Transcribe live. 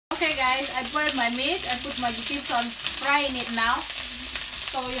Okay guys, I boiled my meat. I put my chips on frying it now.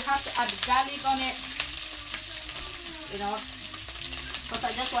 So you have to add garlic on it. You know, because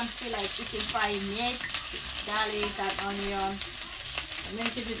I just want to feel like eating fried meat. Garlic and onion. And make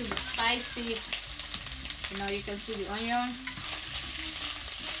it a little bit spicy. You know, you can see the onion.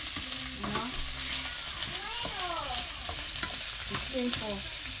 You know, it's simple.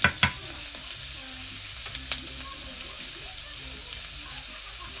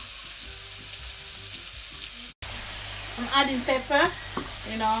 I'm adding pepper,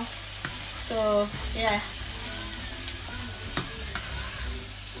 you know, so yeah,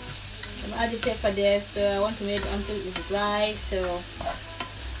 I'm adding pepper there, so I want to make it until it's dry. So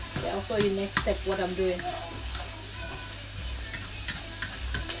yeah, I'll show you next step what I'm doing.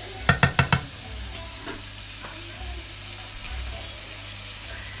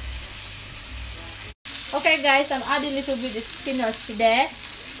 Okay guys, I'm adding a little bit of spinach there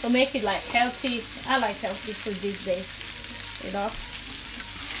to make it like healthy. I like healthy food these days, you know.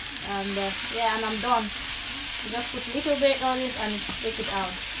 And yeah, and I'm done. Just put a little bit on it and take it out.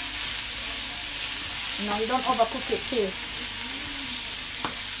 You know, you don't overcook it too.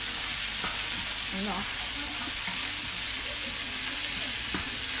 You know.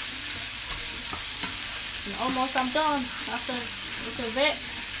 And almost I'm done. After a little bit,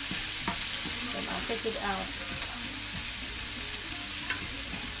 then I'll take it out.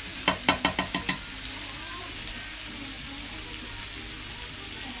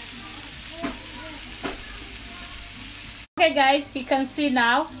 Okay guys, you can see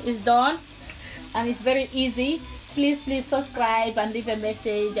now it's done and it's very easy. Please subscribe and leave a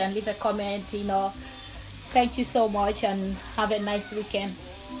message and leave a comment, you know. Thank you so much and have a nice weekend.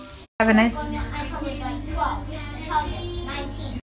 Have a nice